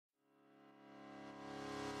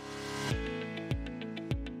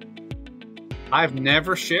I've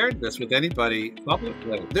never shared this with anybody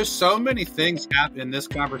publicly. There's so many things happening in this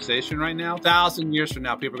conversation right now. 1,000 years from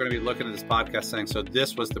now, people are going to be looking at this podcast saying, so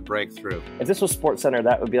this was the breakthrough. If this was SportsCenter,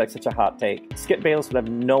 that would be like such a hot take. Skip Bayless would have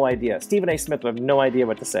no idea. Stephen A. Smith would have no idea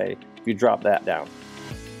what to say if you drop that down.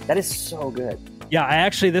 That is so good. Yeah,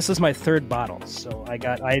 this is my third bottle. So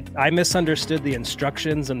I misunderstood the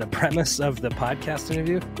instructions and the premise of the podcast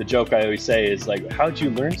interview. The joke I always say is like, how'd you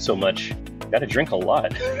learn so much? Got to drink a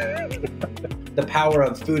lot. The power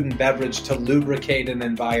of food and beverage to lubricate an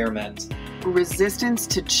environment. Resistance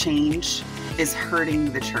to change is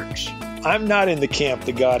hurting the church. I'm not in the camp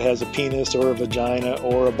that God has a penis or a vagina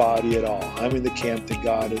or a body at all. I'm in the camp that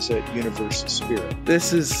God is a universal spirit.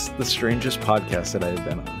 This is the strangest podcast that I've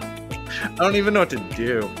been on. I don't even know what to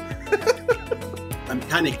do. I'm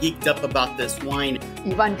kind of geeked up about this wine.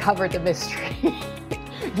 You've uncovered the mystery.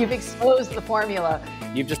 You've exposed the formula.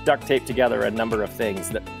 You've just duct taped together a number of things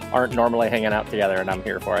that aren't normally hanging out together, and I'm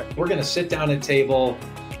here for it. We're going to sit down at a table,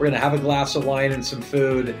 we're going to have a glass of wine and some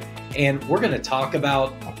food, and we're going to talk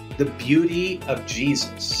about the beauty of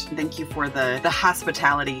Jesus. Thank you for the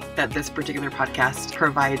hospitality that this particular podcast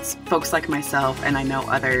provides folks like myself, and I know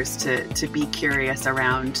others, to be curious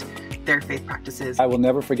around their faith practices. I will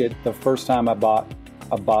never forget the first time I bought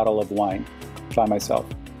a bottle of wine by myself,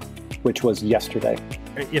 which was yesterday.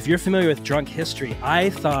 If you're familiar with drunk history, I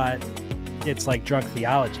thought it's like drunk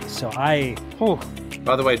theology.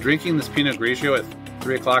 By the way, drinking this Pinot Grigio at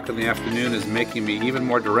 3 o'clock in the afternoon is making me even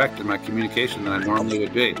more direct in my communication than I normally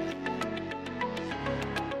would be.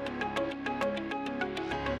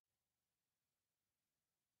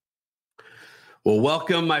 Well,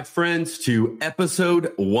 welcome, my friends, to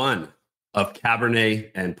episode 1 of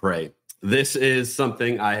Cabernet and Pray. This is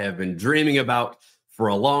something I have been dreaming about for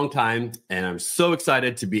a long time, and I'm so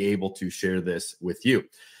excited to be able to share this with you.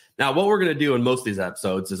 Now, what we're going to do in most of these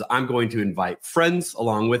episodes is I'm going to invite friends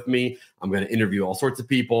along with me. I'm going to interview all sorts of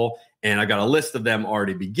people, and I got a list of them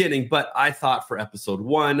already beginning, but I thought for episode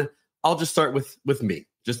 1, I'll just start with me.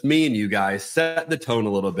 Just me and you guys, set the tone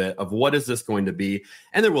a little bit of what is this going to be.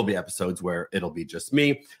 And there will be episodes where it'll be just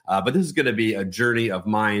me. But this is going to be a journey of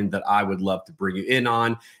mine that I would love to bring you in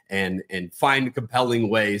on and find compelling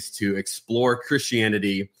ways to explore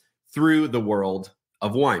Christianity through the world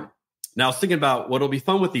of wine. Now, I was thinking about what'll be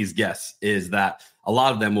fun with these guests is that a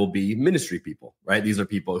lot of them will be ministry people, right? These are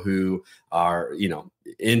people who are,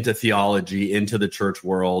 into theology, into the church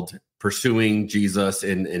world, pursuing Jesus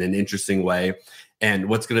in an interesting way. And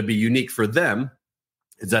what's going to be unique for them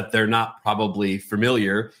is that they're not probably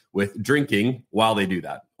familiar with drinking while they do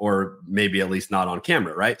that, or maybe at least not on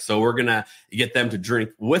camera, right? So we're going to get them to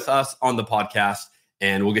drink with us on the podcast,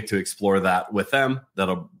 and we'll get to explore that with them.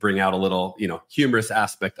 That'll bring out a little, humorous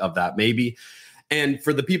aspect of that maybe. And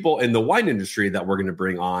for the people in the wine industry that we're going to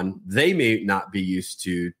bring on, they may not be used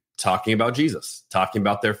to talking about Jesus, talking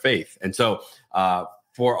about their faith. And so,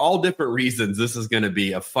 for all different reasons, this is going to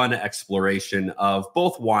be a fun exploration of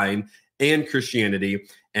both wine and Christianity.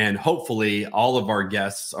 And hopefully all of our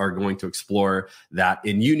guests are going to explore that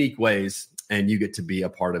in unique ways, and you get to be a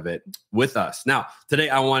part of it with us. Now, today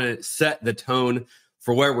I want to set the tone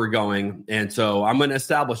for where we're going. And so I'm going to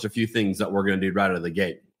establish a few things that we're going to do right out of the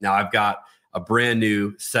gate. Now, I've got a brand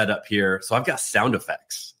new setup here. So I've got sound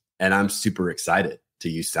effects, and I'm super excited to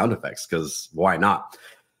use sound effects because why not?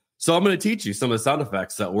 So I'm going to teach you some of the sound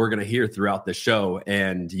effects that we're going to hear throughout the show,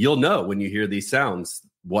 and you'll know when you hear these sounds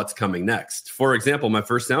what's coming next. For example, my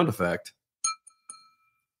first sound effect,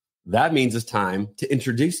 that means it's time to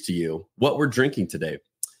introduce to you what we're drinking today.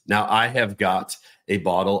 Now, I have got a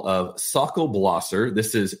bottle of Sokol Blosser.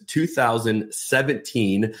 This is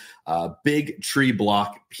 2017 Big Tree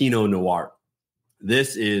Block Pinot Noir.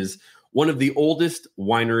 This is one of the oldest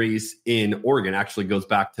wineries in Oregon. Actually goes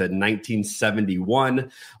back to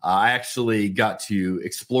 1971. I actually got to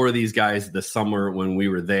explore these guys this summer when we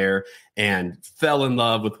were there and fell in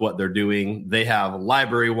love with what they're doing. They have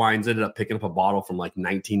library wines. Ended up picking up a bottle from like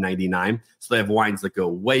 1999. So they have wines that go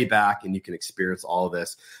way back, and you can experience all of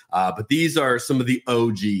this. But these are some of the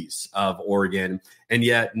OGs of Oregon, and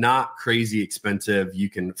yet not crazy expensive. You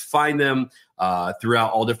can find them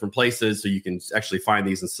throughout all different places. So you can actually find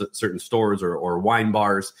these in certain stores or wine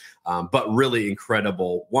bars, but really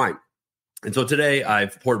incredible wine. And so today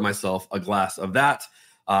I've poured myself a glass of that.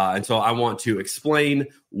 And so I want to explain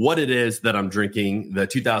what it is that I'm drinking, the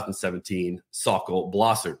 2017 Sokol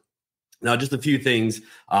Blosser. Now, just a few things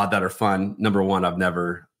that are fun. Number one, I've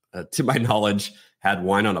never, to my knowledge, had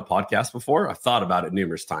wine on a podcast before. I've thought about it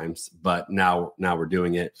numerous times, but now we're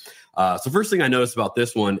doing it. So first thing I noticed about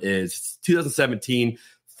this one is 2017,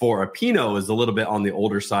 for a Pinot is a little bit on the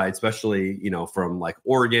older side, especially, from like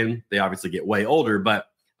Oregon. They obviously get way older, but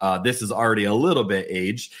this is already a little bit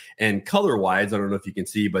aged. And color-wise, I don't know if you can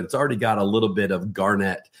see, but it's already got a little bit of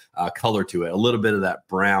garnet color to it, a little bit of that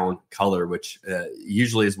brown color, which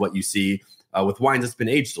usually is what you see with wines that's been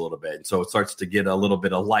aged a little bit. And so it starts to get a little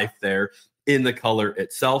bit of life there in the color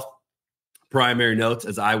itself. Primary notes,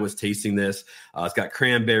 as I was tasting this, it's got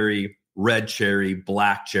cranberry, red cherry,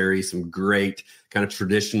 black cherry, some great kind of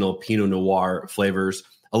traditional Pinot Noir flavors,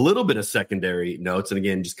 a little bit of secondary notes. And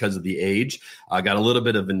again, just because of the age, I got a little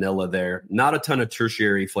bit of vanilla there, not a ton of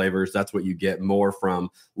tertiary flavors. That's what you get more from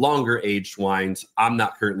longer aged wines. I'm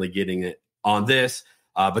not currently getting it on this,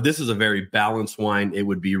 but this is a very balanced wine. It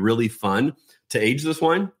would be really fun to age this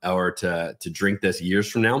wine or to drink this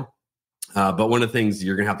years from now. But one of the things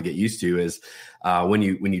you're going to have to get used to is when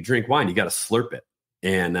you drink wine, you got to slurp it.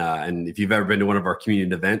 And if you've ever been to one of our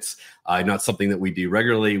community events, not something that we do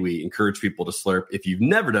regularly. We encourage people to slurp. If you've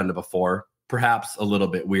never done it before, perhaps a little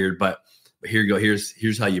bit weird, but here you go.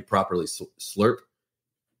 Here's how you properly slurp.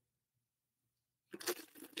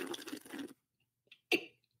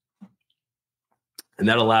 And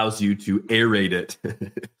that allows you to aerate it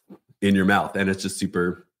in your mouth. And it's just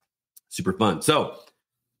super, super fun. So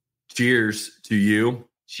cheers to you.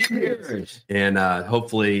 Cheers. And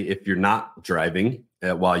hopefully, if you're not driving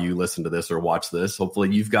while you listen to this or watch this, hopefully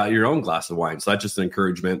you've got your own glass of wine. So that's just an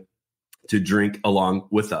encouragement to drink along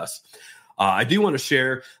with us. I do want to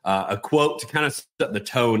share a quote to kind of set the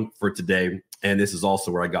tone for today. And this is also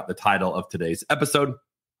where I got the title of today's episode.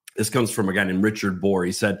 This comes from a guy named Richard Bohr.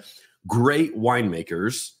 He said, "Great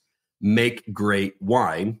winemakers make great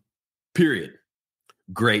wine, period.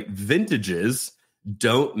 Great vintages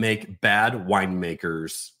don't make bad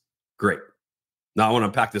winemakers great." Now, I want to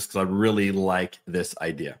unpack this because I really like this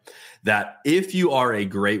idea that if you are a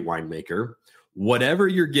great winemaker, whatever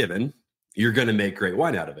you're given, you're going to make great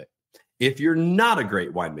wine out of it. If you're not a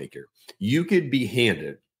great winemaker, you could be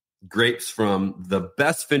handed grapes from the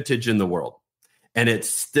best vintage in the world, and it's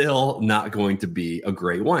still not going to be a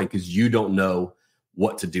great wine because you don't know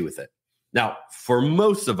what to do with it. Now, for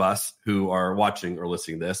most of us who are watching or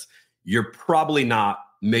listening to this, you're probably not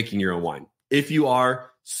making your own wine. If you are,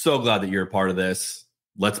 so glad that you're a part of this.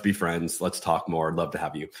 Let's be friends. Let's talk more. I'd love to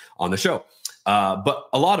have you on the show. But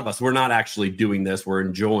a lot of us, we're not actually doing this. We're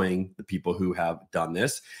enjoying the people who have done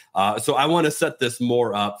this. So I want to set this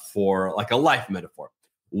more up for like a life metaphor.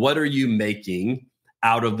 What are you making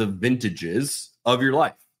out of the vintages of your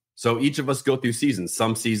life? So each of us go through seasons.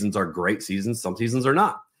 Some seasons are great seasons. Some seasons are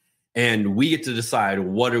not. And we get to decide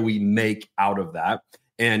what do we make out of that.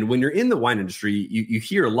 And when you're in the wine industry, you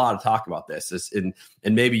hear a lot of talk about this, and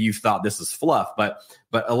maybe you've thought this is fluff, but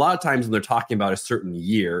a lot of times when they're talking about a certain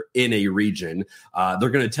year in a region,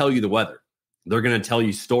 they're going to tell you the weather. They're going to tell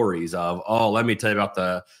you stories of, oh, let me tell you about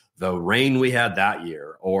the rain we had that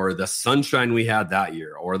year, or the sunshine we had that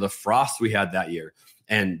year, or the frost we had that year.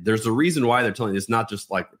 And there's a reason why they're telling you. It's not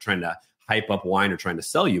just like trying to hype up wine or trying to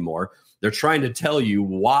sell you more. They're trying to tell you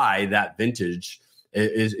why that vintage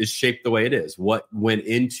is shaped the way it is, what went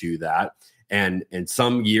into that. And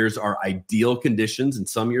some years are ideal conditions and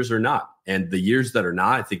some years are not. And the years that are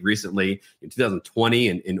not, I think recently in 2020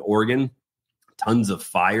 in Oregon, tons of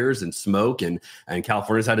fires and smoke, and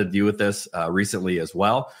California's had to deal with this recently as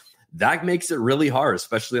well. That makes it really hard,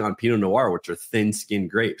 especially on Pinot Noir, which are thin-skinned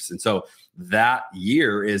grapes. And so that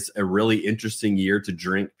year is a really interesting year to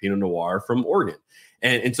drink Pinot Noir from Oregon.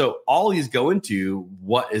 And so all these go into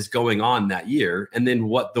what is going on that year and then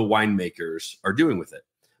what the winemakers are doing with it.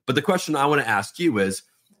 But the question I want to ask you is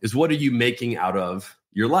what are you making out of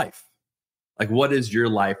your life? Like, what is your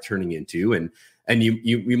life turning into? And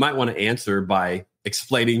you might want to answer by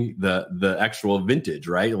explaining the actual vintage,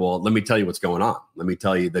 right? Well, let me tell you what's going on. Let me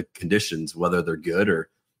tell you the conditions, whether they're good or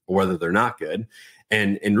whether they're not good.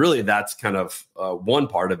 And really that's kind of one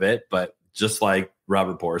part of it. But just like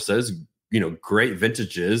Robert Bohr says, great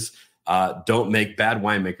vintages don't make bad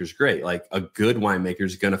winemakers great. Like a good winemaker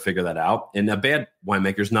is going to figure that out, and a bad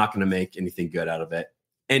winemaker is not going to make anything good out of it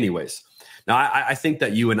anyways. Now, I think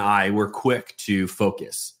that you and I were quick to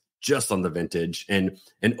focus just on the vintage and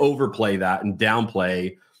overplay that and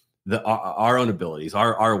downplay our own abilities,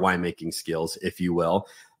 our winemaking skills, if you will.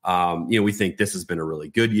 We think this has been a really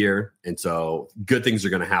good year, and so good things are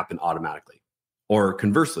going to happen automatically. Or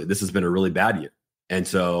conversely, this has been a really bad year, and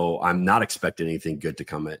so I'm not expecting anything good to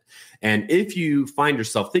come in. And if you find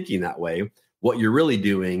yourself thinking that way, what you're really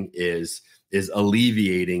doing is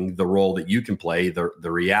alleviating the role that you can play, the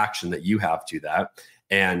reaction that you have to that.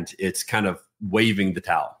 And it's kind of waving the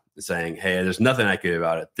towel. saying, hey, there's nothing I can do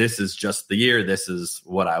about it. This is just the year. This is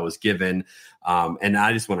what I was given. And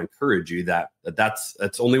I just want to encourage you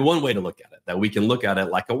that's only one way to look at it, that we can look at it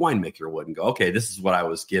like a winemaker would and go, okay, this is what I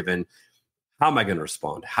was given. How am I going to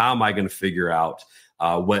respond? How am I going to figure out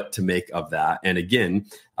what to make of that? And again,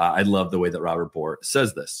 I love the way that Robert Bohr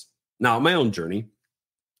says this. Now, my own journey,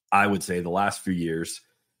 I would say the last few years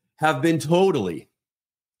have been totally,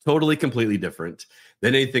 completely different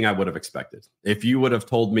than anything I would have expected. If you would have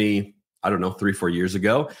told me, I don't know, 3-4 years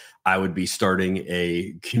ago, I would be starting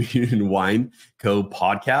a communion wine co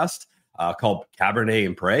podcast called Cabernet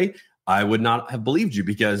and Pray, I would not have believed you,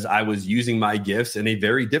 because I was using my gifts in a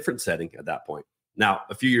very different setting at that point. Now,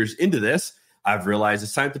 a few years into this, I've realized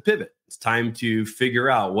it's time to pivot. It's time to figure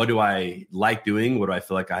out, what do I like doing? What do I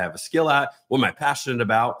feel like I have a skill at? What am I passionate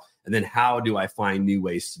about? And then how do I find new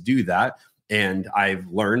ways to do that? And I've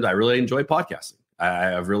learned I really enjoy podcasting.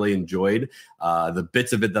 I've really enjoyed the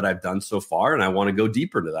bits of it that I've done so far, and I want to go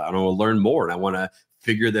deeper into that. I want to learn more, and I want to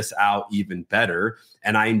figure this out even better.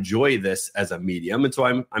 And I enjoy this as a medium, and so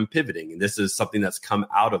I'm pivoting. And this is something that's come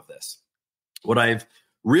out of this. What I've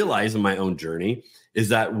realized in my own journey is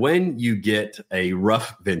that when you get a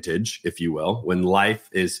rough vintage, if you will, when life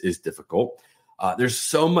is difficult, there's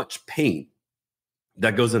so much pain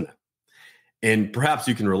that goes in that. And perhaps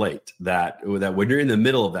you can relate that when you're in the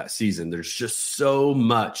middle of that season, there's just so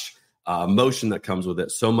much emotion that comes with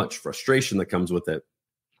it, so much frustration that comes with it,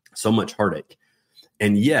 so much heartache.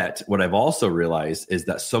 And yet, what I've also realized is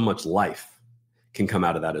that so much life can come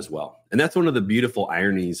out of that as well. And that's one of the beautiful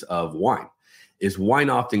ironies of wine, is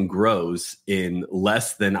wine often grows in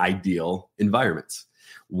less than ideal environments.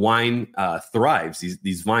 Wine thrives.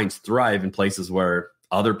 These vines thrive in places where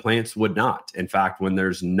other plants would not. In fact, when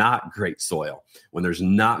there's not great soil, when there's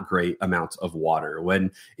not great amounts of water,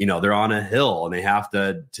 when, they're on a hill and they have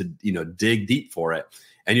to dig deep for it.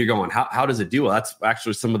 And you're going, how does it do? Well, that's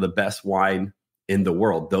actually some of the best wine in the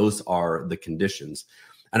world. Those are the conditions.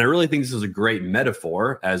 And I really think this is a great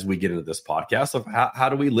metaphor as we get into this podcast of how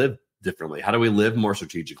do we live differently? How do we live more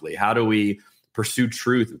strategically? How do we pursue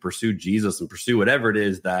truth and pursue Jesus and pursue whatever it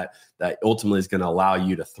is that ultimately is going to allow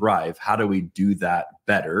you to thrive? How do we do that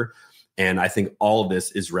better? And I think all of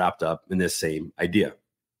this is wrapped up in this same idea.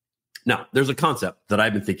 Now, there's a concept that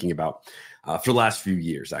I've been thinking about for the last few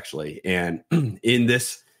years, actually. And in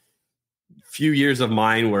this few years of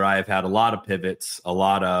mine where I've had a lot of pivots, a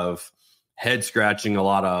lot of head scratching, a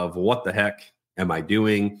lot of what the heck am I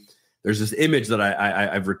doing? There's this image that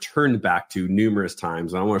I've returned back to numerous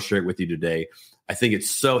times, and I want to share it with you today. I think it's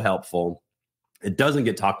so helpful. It doesn't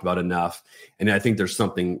get talked about enough, and I think there's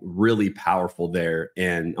something really powerful there.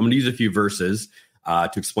 And I'm going to use a few verses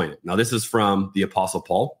to explain it. Now, this is from the Apostle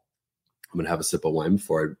Paul. I'm going to have a sip of wine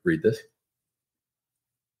before I read this.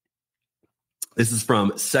 This is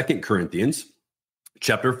from 2 Corinthians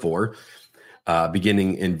chapter 4,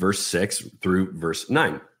 beginning in verse 6 through verse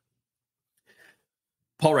 9.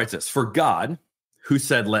 Paul writes this: "For God, who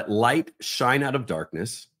said, 'Let light shine out of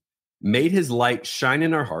darkness,' made his light shine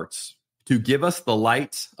in our hearts to give us the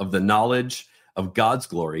light of the knowledge of God's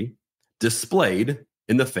glory displayed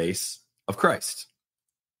in the face of Christ.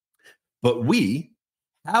 But we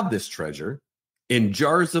have this treasure in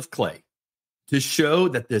jars of clay to show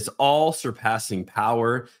that this all-surpassing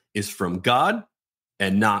power is from God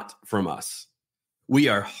and not from us. We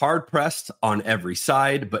are hard-pressed on every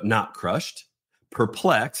side, but not crushed,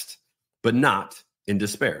 perplexed, but not in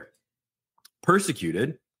despair,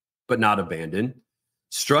 persecuted, but not abandoned,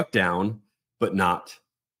 struck down, but not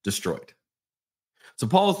destroyed." So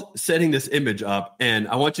Paul's setting this image up, and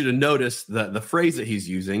I want you to notice the phrase that he's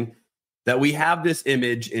using, that we have this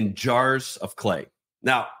image in jars of clay.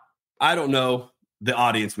 Now, I don't know the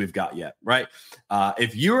audience we've got yet, right?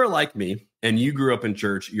 If you are like me and you grew up in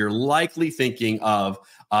church, you're likely thinking of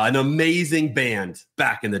an amazing band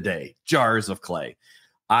back in the day, Jars of Clay.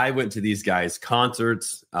 I went to these guys'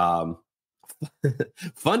 concerts. Fun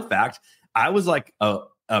fact, I was like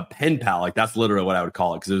a pen pal. Like, that's literally what I would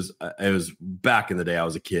call it, because it was back in the day. I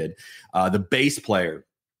was a kid. The bass player,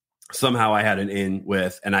 somehow I had an in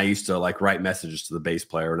with, and I used to like write messages to the bass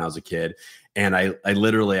player when I was a kid. And I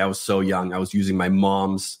was so young. I was using my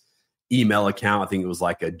mom's email account. I think it was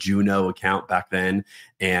like a Juno account back then.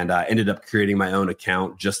 And I ended up creating my own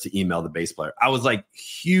account just to email the bass player. I was like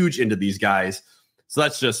huge into these guys. So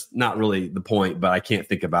that's just not really the point, but I can't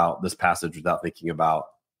think about this passage without thinking about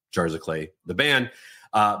Jars of Clay, the band.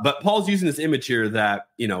 But Paul's using this image here that,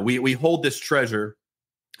 we hold this treasure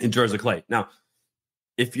in jars of clay. Now,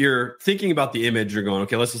 if you're thinking about the image, you're going,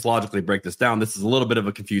 okay, let's just logically break this down. This is a little bit of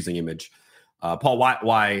a confusing image. Paul,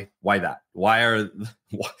 why that? Why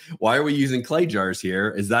are we using clay jars here?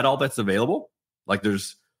 Is that all that's available? Like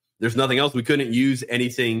there's nothing else. We couldn't use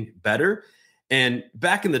anything better. And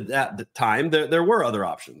back in the time, there were other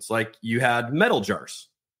options. Like you had metal jars.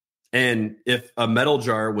 And if a metal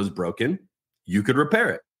jar was broken, you could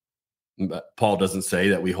repair it. But Paul doesn't say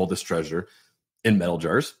that we hold this treasure in metal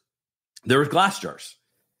jars. There were glass jars.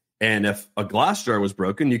 And if a glass jar was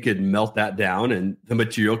broken, you could melt that down and the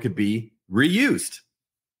material could be reused.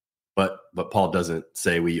 But Paul doesn't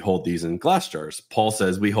say we hold these in glass jars. Paul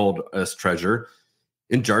says we hold this treasure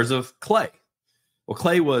in jars of clay. Well,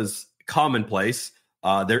 clay was commonplace.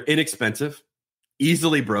 They're inexpensive,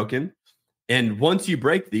 easily broken. And once you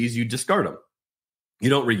break these, you discard them. You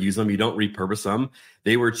don't reuse them. You don't repurpose them.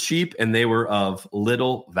 They were cheap and they were of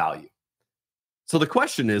little value. So the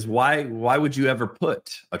question is, why would you ever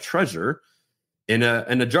put a treasure in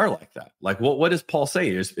a jar like that? Like, what is Paul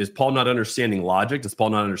saying? Is Paul not understanding logic? Does Paul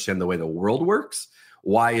not understand the way the world works?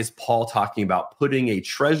 Why is Paul talking about putting a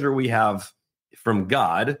treasure we have from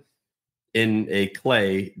God in a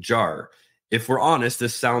clay jar? If we're honest,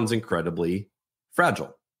 this sounds incredibly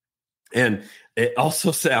fragile. And it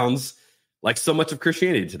also sounds like so much of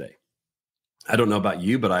Christianity today. I don't know about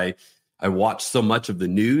you, but I watch so much of the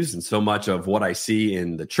news and so much of what I see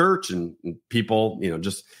in the church and people,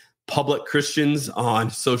 just public Christians on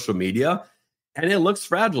social media, and it looks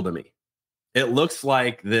fragile to me. It looks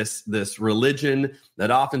like this religion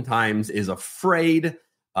that oftentimes is afraid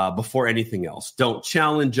before anything else. Don't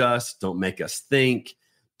challenge us. Don't make us think.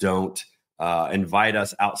 Don't invite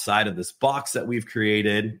us outside of this box that we've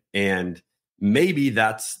created. And maybe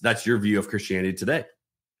that's your view of Christianity today.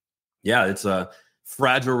 Yeah, it's a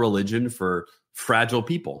fragile religion for fragile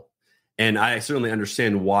people. And I certainly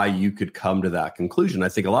understand why you could come to that conclusion. I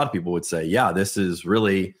think a lot of people would say, yeah, this is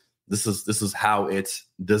how it's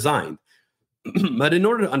designed. But in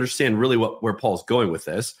order to understand really where Paul's going with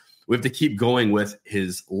this, we have to keep going with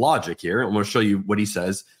his logic here. I'm going to show you what he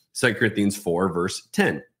says, 2 Corinthians 4, verse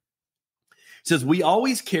 10. It says, we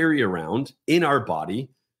always carry around in our body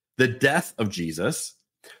the death of Jesus,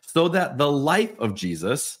 so that the life of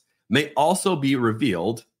Jesus may also be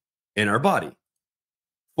revealed in our body.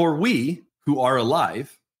 For we who are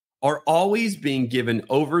alive are always being given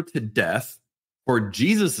over to death for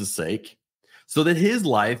Jesus' sake, so that his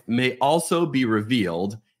life may also be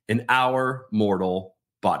revealed in our mortal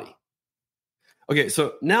body. Okay,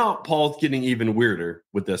 so now Paul's getting even weirder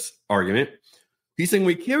with this argument. He's saying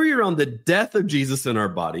we carry around the death of Jesus in our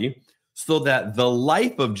body so that the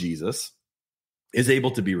life of Jesus is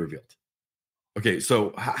able to be revealed. Okay,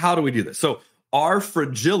 so how do we do this? So our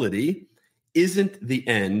fragility isn't the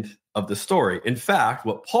end of the story. In fact,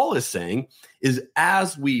 what Paul is saying is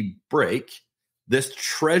as we break, this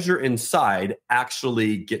treasure inside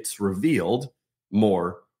actually gets revealed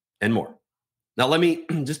more and more. Now, let me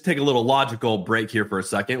just take a little logical break here for a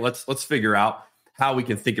second. Let's figure out how we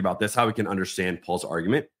can think about this, how we can understand Paul's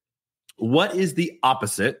argument. What is the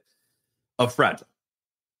opposite of fragile?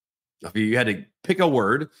 If you had to pick a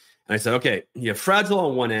word, and I said, okay, you have fragile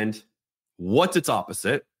on one end, what's its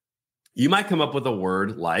opposite? You might come up with a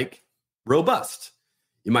word like robust.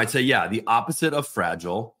 You might say, yeah, the opposite of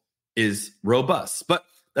fragile is robust, but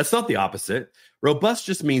that's not the opposite. Robust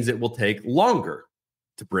just means it will take longer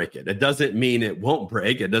to break it. It doesn't mean it won't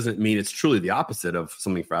break. It doesn't mean it's truly the opposite of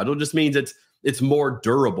something fragile. It just means it's more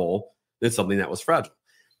durable than something that was fragile.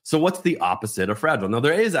 So what's the opposite of fragile? Now,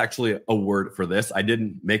 there is actually a word for this. I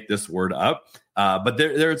didn't make this word up, but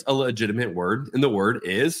there's a legitimate word, and the word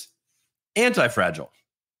is anti-fragile.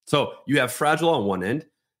 So you have fragile on one end,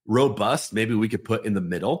 robust, maybe we could put in the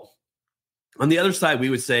middle. On the other side, we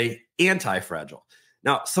would say anti-fragile.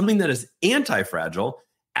 Now, something that is anti-fragile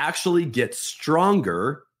actually gets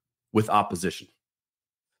stronger with opposition.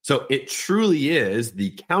 So it truly is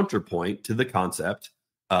the counterpoint to the concept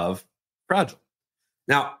of fragile.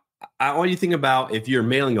 Now, I want you to think about if you're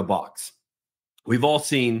mailing a box. We've all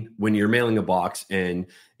seen when you're mailing a box and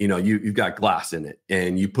you've got glass in it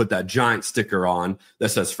and you put that giant sticker on that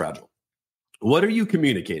says fragile. What are you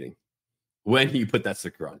communicating when you put that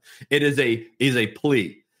sticker on? It is a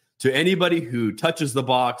plea to anybody who touches the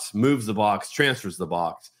box, moves the box, transfers the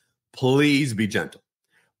box. Please be gentle.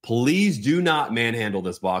 Please do not manhandle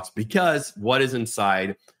this box because what is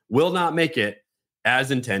inside will not make it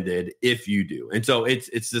as intended if you do. And so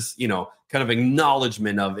it's this, kind of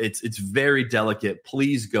acknowledgement of it's very delicate.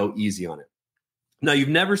 Please go easy on it. Now, you've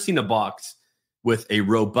never seen a box with a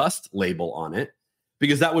robust label on it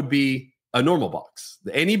because that would be a normal box.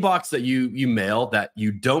 Any box that you mail that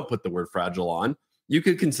you don't put the word fragile on, you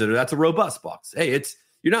could consider that's a robust box. Hey,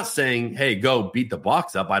 you're not saying, hey, go beat the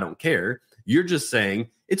box up. I don't care. You're just saying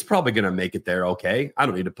it's probably going to make it there. Okay. I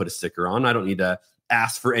don't need to put a sticker on. I don't need to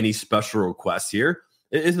ask for any special requests here.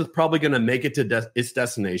 It is probably going to make it to its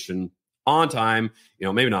destination on time,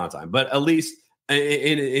 maybe not on time, but at least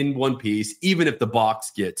in one piece, even if the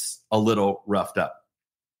box gets a little roughed up.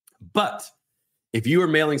 But if you were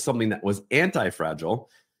mailing something that was anti-fragile,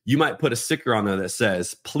 you might put a sticker on there that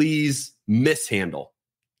says, please mishandle,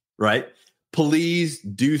 right? Please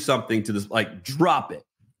do something to this, like drop it,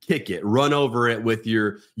 kick it, run over it with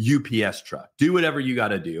your UPS truck. Do whatever you got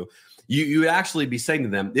to do. You would actually be saying to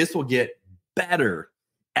them, this will get better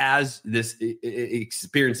as this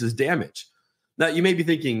experiences damage. Now, you may be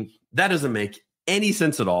thinking, that doesn't make any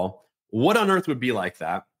sense at all. What on earth would be like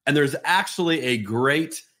that? And there's actually a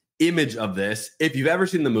great image of this. If you've ever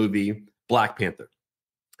seen the movie Black Panther,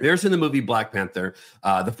 there's in the movie Black Panther,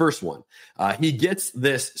 the first one, he gets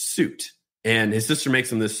this suit and his sister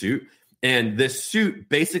makes him this suit. And this suit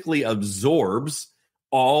basically absorbs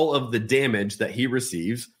all of the damage that he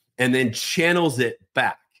receives and then channels it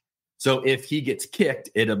back. So if he gets kicked,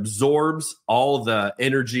 it absorbs all the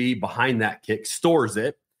energy behind that kick, stores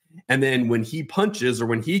it. And then when he punches or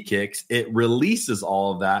when he kicks, it releases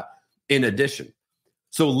all of that in addition.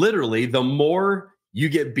 So literally, the more you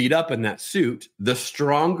get beat up in that suit, the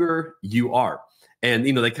stronger you are. And,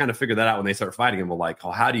 they kind of figure that out when they start fighting him. Well, like,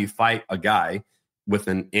 oh, how do you fight a guy with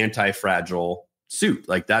an anti-fragile suit?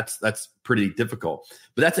 Like that's pretty difficult.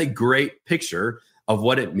 But that's a great picture of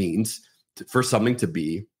what it means for something to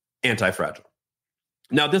be anti-fragile.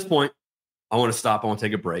 Now, at this point, I want to stop. I want to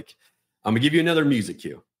take a break. I'm going to give you another music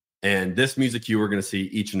cue. And this music cue we're going to see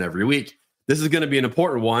each and every week. This is going to be an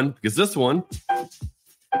important one because this one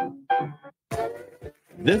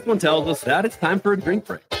tells us that it's time for a drink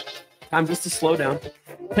break. Time just to slow down,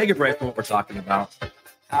 take a break from what we're talking about,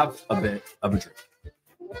 have a bit of a drink.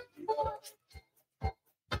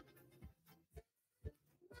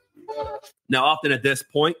 Now, often at this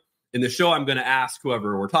point in the show, I'm going to ask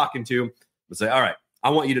whoever we're talking to, say, all right, I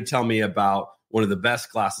want you to tell me about one of the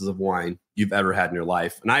best glasses of wine you've ever had in your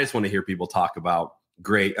life. And I just want to hear people talk about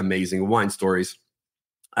great, amazing wine stories.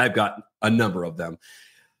 I've got a number of them.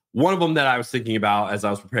 One of them that I was thinking about as I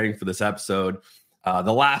was preparing for this episode,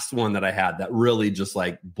 the last one that I had that really just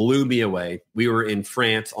like blew me away. We were in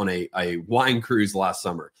France on a wine cruise last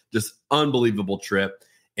summer, just unbelievable trip.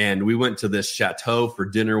 And we went to this chateau for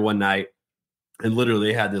dinner one night and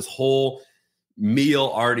literally had this whole meal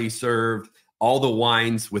already served, all the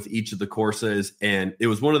wines with each of the courses. And it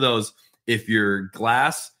was one of those, if your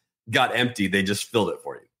glass got empty, they just filled it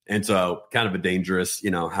for you. And so kind of a dangerous,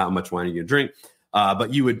 how much wine are you going to drink?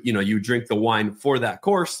 But you would drink the wine for that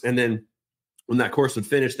course. And then when that course would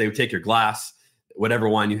finish, they would take your glass, whatever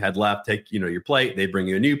wine you had left, take, your plate, they bring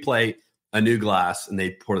you a new plate, a new glass, and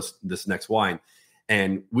they pour this next wine.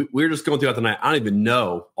 And we were just going throughout the night. I don't even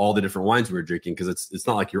know all the different wines we were drinking because it's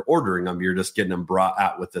not like you're ordering them. You're just getting them brought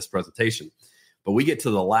out with this presentation. But we get to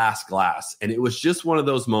the last glass, and it was just one of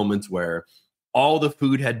those moments where all the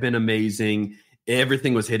food had been amazing.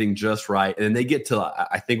 Everything was hitting just right. And then they get to,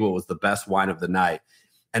 I think, what was the best wine of the night.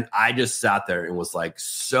 And I just sat there and was like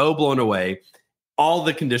so blown away. All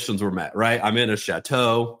the conditions were met, right? I'm in a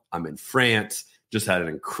chateau. I'm in France. Just had an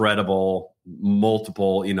incredible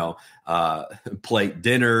multiple, plate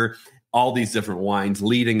dinner, all these different wines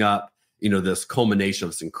leading up, this culmination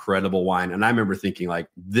of this incredible wine. And I remember thinking like,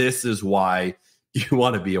 this is why you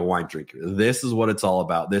want to be a wine drinker. This is what it's all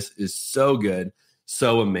about. This is so good,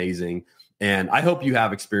 so amazing. And I hope you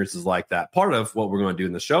have experiences like that. Part of what we're going to do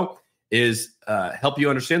in the show is help you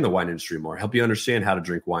understand the wine industry more, help you understand how to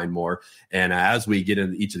drink wine more. And as we get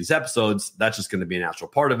into each of these episodes, that's just going to be a natural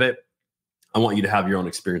part of it. I want you to have your own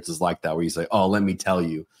experiences like that, where you say, oh, let me tell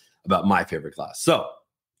you about my favorite glass. So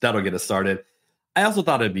that'll get us started. I also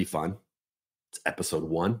thought it'd be fun. It's episode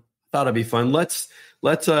 1. Thought it'd be fun. Let's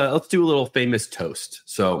do a little famous toast.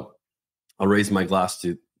 So I'll raise my glass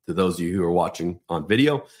to those of you who are watching on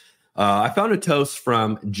video. I found a toast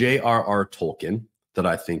from J.R.R. Tolkien that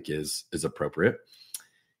I think is appropriate.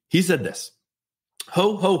 He said this: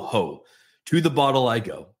 ho, ho, ho, to the bottle I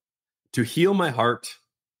go, to heal my heart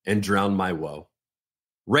and drown my woe.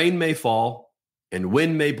 Rain may fall and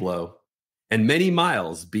wind may blow, and many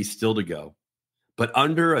miles be still to go. But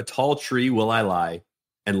under a tall tree will I lie,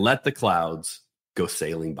 and let the clouds go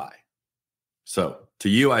sailing by. So to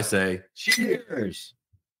you, I say, cheers.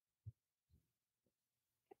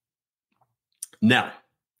 Now,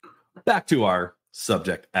 back to our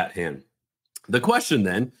subject at hand. The question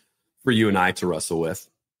then for you and I to wrestle with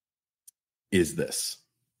is this: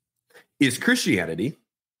 is Christianity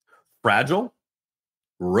fragile,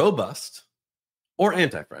 robust, or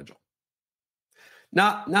anti-fragile?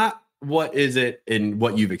 Not what is it in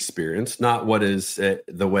what you've experienced, not what is it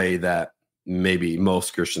the way that maybe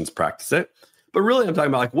most Christians practice it, but really I'm talking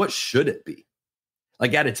about like, what should it be?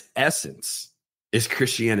 Like at its essence, is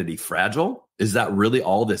Christianity fragile? Is that really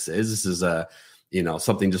all this is? This is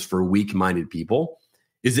something just for weak-minded people.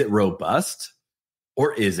 Is it robust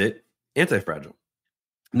or is it anti-fragile?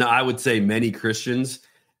 Now, I would say many Christians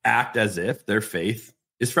act as if their faith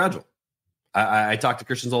is fragile. I talk to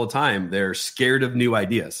Christians all the time. They're scared of new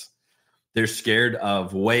ideas. They're scared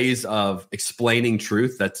of ways of explaining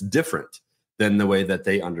truth that's different than the way that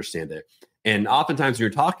they understand it. And oftentimes when you're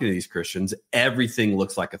talking to these Christians, everything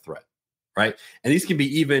looks like a threat, right? And these can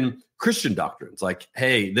be even Christian doctrines like,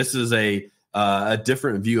 hey, this is a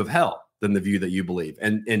different view of hell than the view that you believe.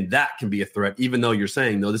 And that can be a threat, even though you're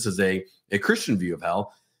saying, no, this is a Christian view of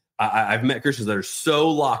hell. I've met Christians that are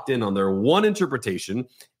so locked in on their one interpretation.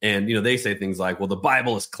 And, they say things like, well, the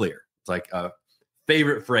Bible is clear. It's like a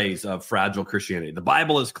favorite phrase of fragile Christianity. The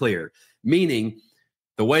Bible is clear, meaning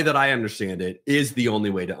the way that I understand it is the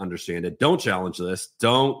only way to understand it. Don't challenge this.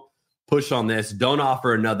 Don't push on this. Don't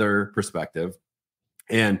offer another perspective.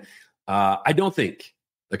 And I don't think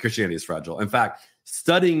that Christianity is fragile. In fact,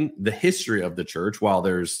 studying the history of the church, while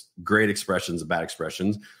there's great expressions and bad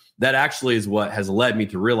expressions, that actually is what has led me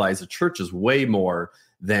to realize the church is way more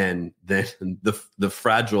than the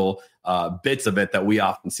fragile bits of it that we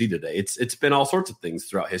often see today. It's been all sorts of things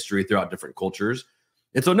throughout history, throughout different cultures.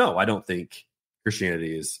 And so, no, I don't think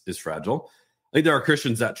Christianity is fragile. I think there are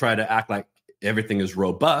Christians that try to act like everything is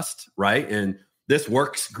robust, right? And this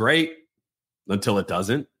works great until it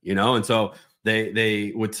doesn't, And so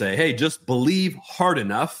they would say, hey, just believe hard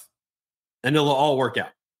enough and it'll all work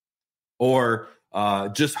out. Or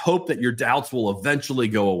just hope that your doubts will eventually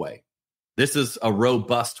go away. This is a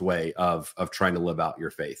robust way of trying to live out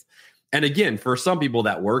your faith. And again, for some people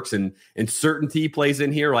that works and certainty plays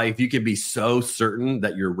in here. Like if you can be so certain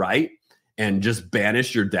that you're right and just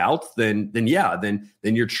banish your doubts, then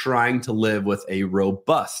you're trying to live with a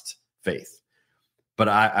robust faith. But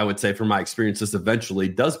I would say from my experience, this eventually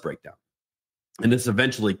does break down. And this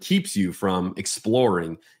eventually keeps you from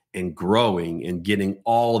exploring and growing and getting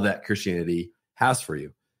all that Christianity has for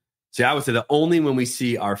you. See, I would say that only when we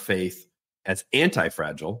see our faith as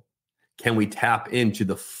anti-fragile can we tap into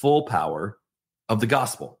the full power of the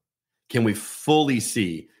gospel. Can we fully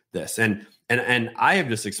see this? And I have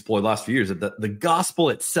just explored the last few years that the gospel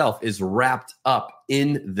itself is wrapped up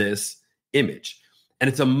in this image. And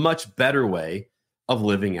it's a much better way of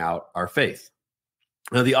living out our faith.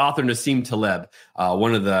 Now, the author Nassim Taleb,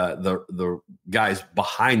 one of the guys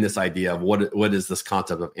behind this idea of what is this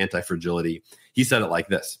concept of anti-fragility, he said it like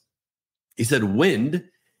this. He said, wind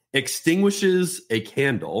extinguishes a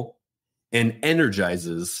candle and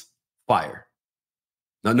energizes fire.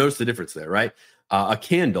 Now, notice the difference there, right? A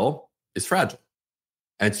candle is fragile.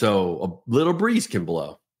 And so a little breeze can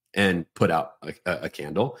blow and put out a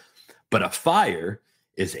candle, but a fire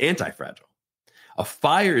is anti-fragile. A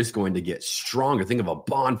fire is going to get stronger. Think of a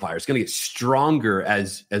bonfire. It's going to get stronger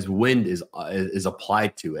as wind is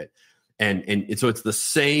applied to it. And so it's the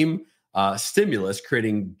same stimulus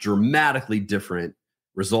creating dramatically different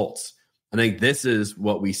results. I think this is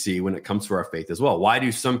what we see when it comes to our faith as well. Why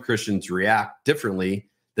do some Christians react differently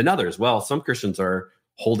than others? Well, some Christians are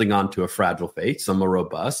holding on to a fragile faith. Some are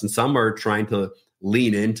robust, and some are trying to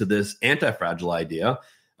lean into this anti-fragile idea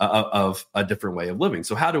of a different way of living.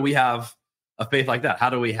 So how do we have a faith like that? How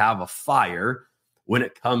do we have a fire when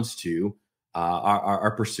it comes to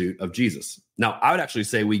our pursuit of Jesus? Now, I would actually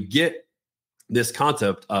say we get this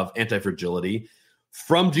concept of anti-fragility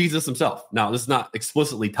from Jesus himself. Now, this is not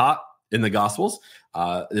explicitly taught in the Gospels.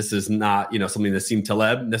 This is not, something that Nassim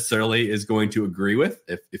Taleb necessarily is going to agree with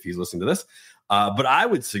if he's listening to this. But I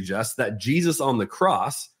would suggest that Jesus on the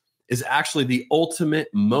cross is actually the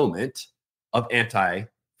ultimate moment of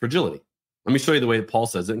anti-fragility. Let me show you the way that Paul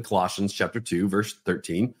says it in Colossians chapter 2, verse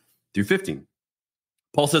 13 through 15.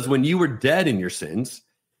 Paul says, when you were dead in your sins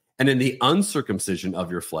and in the uncircumcision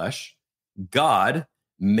of your flesh, God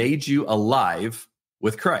made you alive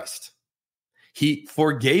with Christ. He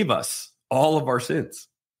forgave us all of our sins,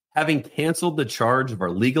 having canceled the charge of our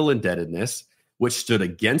legal indebtedness, which stood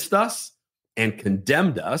against us and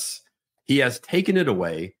condemned us. He has taken it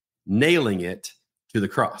away, nailing it to the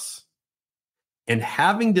cross. And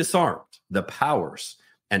having disarmed the powers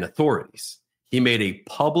and authorities, he made a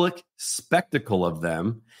public spectacle of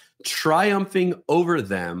them, triumphing over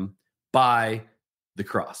them by the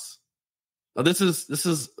cross. Now, this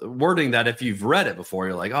is wording that if you've read it before,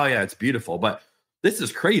 you're like, oh yeah, it's beautiful. But this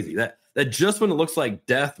is crazy that just when it looks like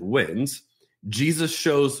death wins, Jesus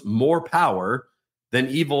shows more power than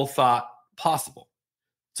evil thought possible.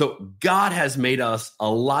 So God has made us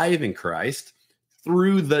alive in Christ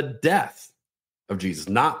through the death of Jesus,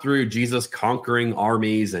 not through Jesus conquering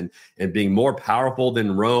armies and being more powerful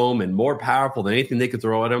than Rome and more powerful than anything they could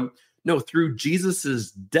throw at him. No, through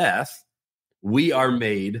Jesus's death, we are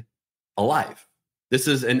made alive. This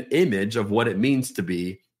is an image of what it means to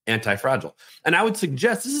be anti-fragile. And I would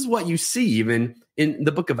suggest this is what you see even in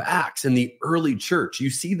the book of Acts in the early church. You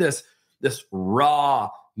see this raw,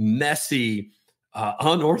 messy,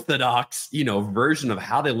 unorthodox, version of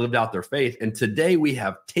how they lived out their faith. And today we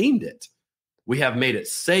have tamed it. We have made it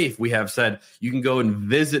safe. We have said you can go and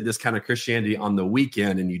visit this kind of Christianity on the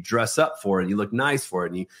weekend and you dress up for it and you look nice for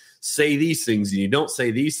it and you say these things and you don't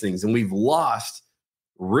say these things. And we've lost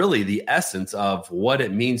really the essence of what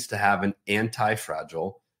it means to have an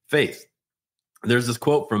anti-fragile faith. There's this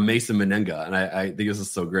quote from Mason Menenga, and I think this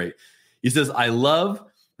is so great. He says, "I love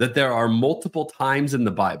that there are multiple times in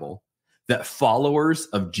the Bible that followers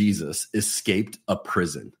of Jesus escaped a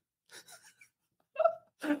prison."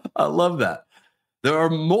 I love that. There are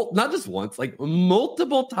not just once, like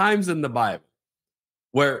multiple times in the Bible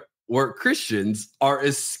where Christians are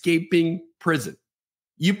escaping prison.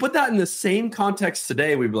 You put that in the same context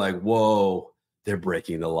today, we'd be like, whoa, they're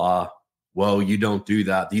breaking the law. Whoa, you don't do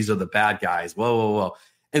that. These are the bad guys. Whoa.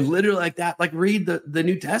 And literally like that, like read the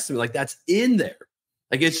New Testament, like that's in there.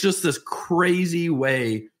 Like it's just this crazy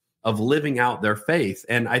way of living out their faith.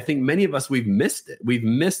 And I think many of us, we've missed it. We've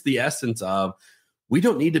missed the essence of, we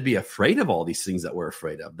don't need to be afraid of all these things that we're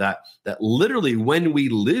afraid of. That literally when we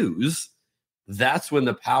lose, that's when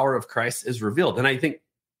the power of Christ is revealed. And I think,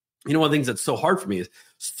 one of the things that's so hard for me is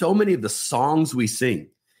so many of the songs we sing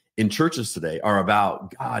in churches today are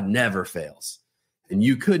about God never fails. And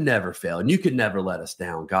you could never fail. And you could never let us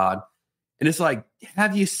down, God. And it's like,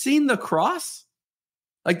 have you seen the cross?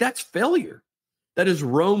 Like that's failure. That is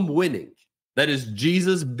Rome winning. That is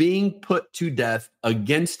Jesus being put to death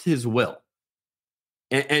against his will.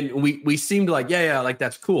 And we seem to like, like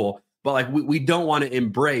that's cool. But like we don't want to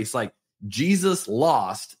embrace like Jesus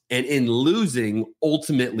lost and in losing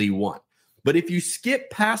ultimately won. But if you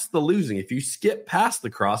skip past the losing, if you skip past the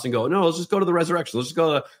cross and go, no, let's just go to the resurrection. Let's just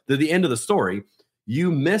go to the end of the story.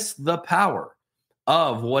 You miss the power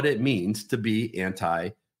of what it means to be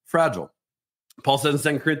anti-fragile. Paul says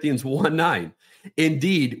in 2 Corinthians 1:9,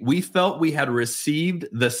 indeed, we felt we had received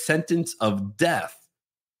the sentence of death,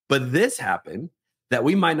 but this happened that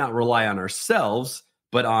we might not rely on ourselves,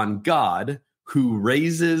 but on God who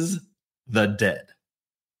raises the dead.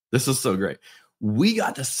 This is so great. We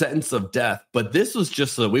got the sentence of death, but this was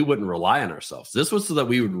just so that we wouldn't rely on ourselves. This was so that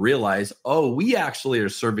we would realize, we actually are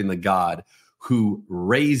serving the God who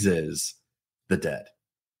raises the dead.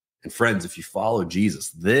 And friends, if you follow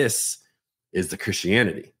Jesus, this is the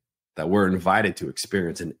Christianity that we're invited to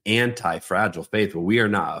experience, an anti-fragile faith where we are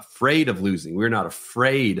not afraid of losing. We're not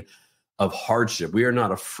afraid of hardship. We are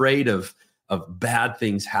not afraid of bad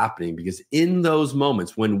things happening, because in those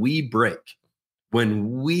moments when we break,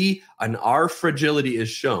 and our fragility is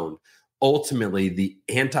shown, ultimately the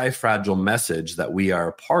anti-fragile message that we are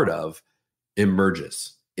a part of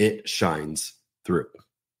emerges. It shines through.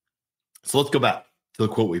 So let's go back to the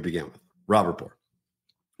quote we began with, Robert Bohr.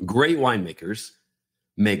 Great winemakers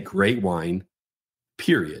make great wine,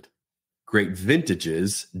 period. Great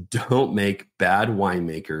vintages don't make bad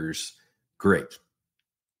winemakers great.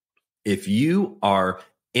 If you are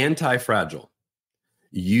anti-fragile,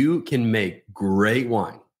 you can make great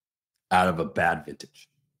wine out of a bad vintage.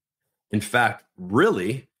 In fact,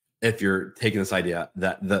 really, if you're taking this idea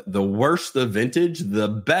that the worse the vintage, the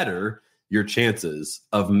better your chances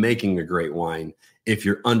of making a great wine if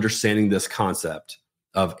you're understanding this concept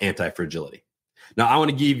of anti-fragility. Now, I want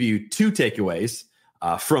to give you two takeaways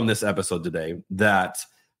from this episode today that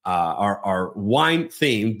are wine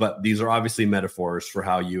themed, but these are obviously metaphors for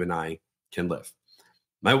how you and I can live.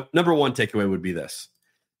 My number one takeaway would be this.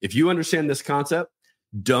 If you understand this concept,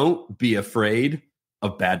 don't be afraid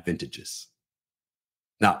of bad vintages.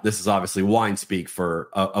 Now, this is obviously wine speak for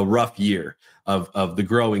a rough year of the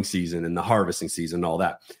growing season and the harvesting season and all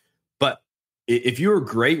that. But if you're a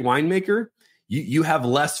great winemaker, you have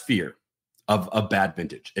less fear of a bad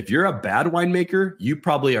vintage. If you're a bad winemaker, you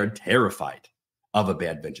probably are terrified of a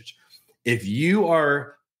bad vintage. If you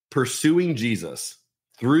are pursuing Jesus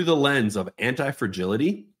through the lens of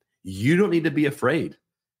anti-fragility, you don't need to be afraid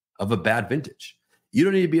of a bad vintage. You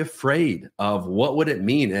don't need to be afraid of what would it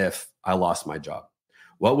mean if I lost my job?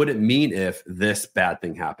 What would it mean if this bad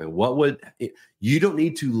thing happened? You don't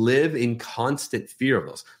need to live in constant fear of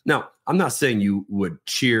those. Now, I'm not saying you would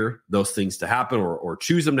cheer those things to happen or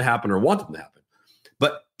choose them to happen or want them to happen.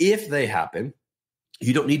 But if they happen,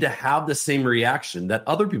 You don't need to have the same reaction that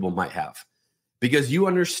other people might have because you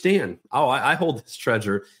understand, I hold this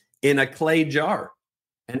treasure in a clay jar.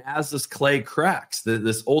 And as this clay cracks,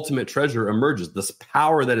 this ultimate treasure emerges. This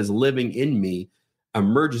power that is living in me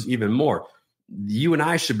emerges even more. You and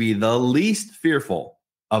I should be the least fearful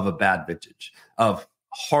of a bad vintage, of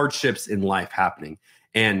hardships in life happening.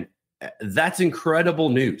 And that's incredible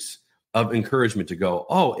news of encouragement to go,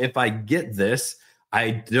 oh, if I get this,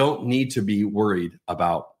 I don't need to be worried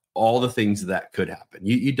about all the things that could happen.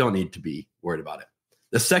 You don't need to be worried about it.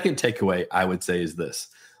 The second takeaway I would say is this: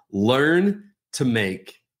 learn to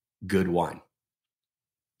make good wine.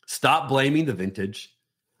 Stop blaming the vintage.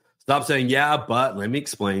 Stop saying, yeah, but let me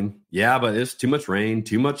explain. Yeah, but it's too much rain,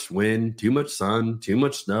 too much wind, too much sun, too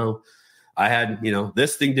much snow. I had,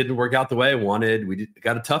 this thing didn't work out the way I wanted. We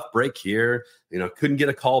got a tough break here. Couldn't get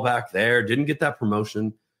a call back there. Didn't get that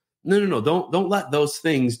promotion. No. Don't let those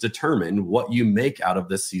things determine what you make out of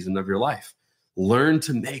this season of your life. Learn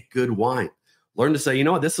to make good wine. Learn to say, you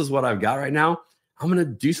know what, this is what I've got right now. I'm going to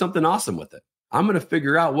do something awesome with it. I'm going to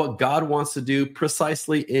figure out what God wants to do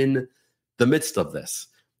precisely in the midst of this.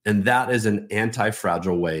 And that is an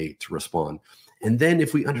anti-fragile way to respond. And then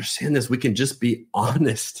if we understand this, we can just be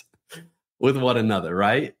honest with one another,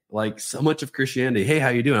 right? Like so much of Christianity, hey, how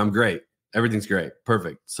you doing? I'm great. Everything's great.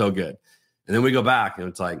 Perfect. So good. And then we go back and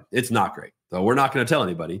it's like, it's not great. So we're not going to tell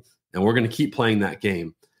anybody and we're going to keep playing that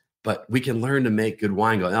game. But we can learn to make good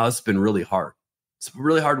wine. Go, this has been really hard. It's a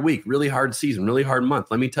really hard week, really hard season, really hard month.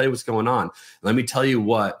 Let me tell you what's going on. Let me tell you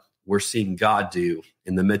what we're seeing God do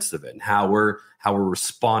in the midst of it and how we're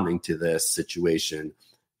responding to this situation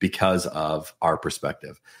because of our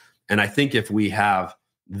perspective. And I think if we have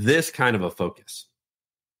this kind of a focus,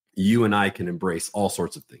 you and I can embrace all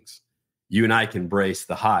sorts of things. You and I can embrace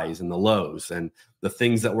the highs and the lows and the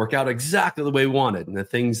things that work out exactly the way we wanted and the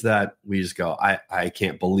things that we just go, I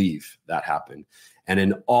can't believe that happened. And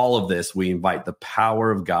in all of this, we invite the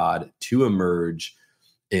power of God to emerge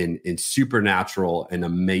in supernatural and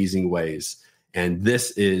amazing ways. And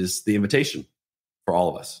this is the invitation for all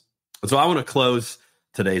of us. And so I want to close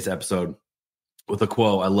today's episode with a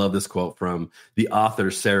quote. I love this quote from the author,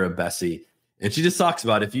 Sarah Bessey. And she just talks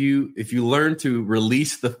about if you learn to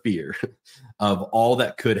release the fear of all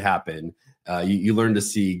that could happen, you learn to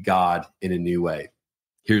see God in a new way.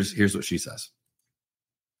 Here's what she says.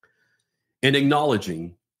 In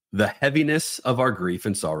acknowledging the heaviness of our grief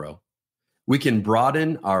and sorrow, we can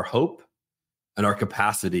broaden our hope and our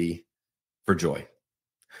capacity for joy.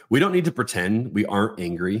 We don't need to pretend we aren't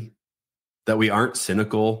angry, that we aren't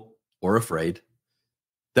cynical or afraid,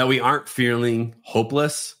 that we aren't feeling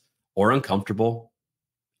hopeless or uncomfortable,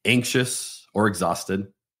 anxious or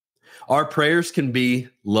exhausted. Our prayers can be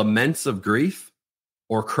laments of grief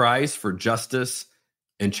or cries for justice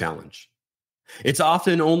and challenge. It's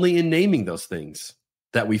often only in naming those things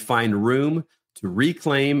that we find room to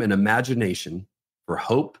reclaim an imagination for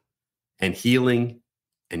hope and healing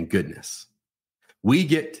and goodness. We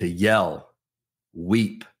get to yell,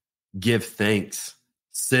 weep, give thanks,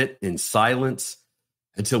 sit in silence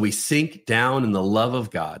until we sink down in the love of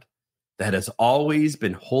God that has always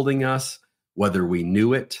been holding us, whether we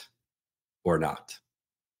knew it or not.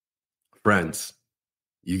 Friends,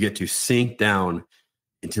 you get to sink down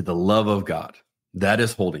into the love of God that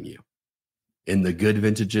is holding you in the good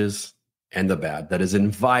vintages and the bad, that is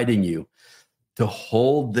inviting you to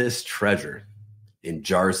hold this treasure in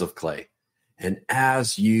jars of clay. And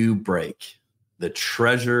as you break, the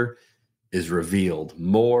treasure is revealed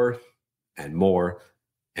more and more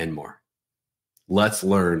and more. Let's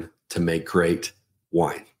learn to make great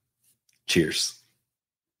wine. Cheers.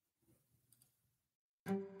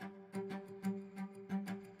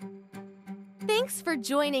 Thanks for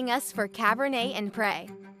joining us for Cabernet and Pray.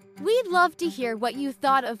 We'd love to hear what you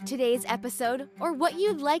thought of today's episode or what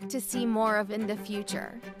you'd like to see more of in the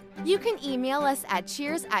future. You can email us at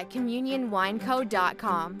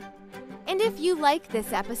cheers@communionwineco.com. And if you like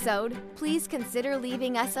this episode, please consider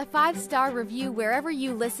leaving us a 5-star review wherever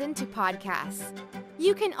you listen to podcasts.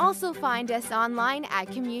 You can also find us online at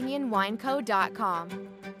communionwineco.com.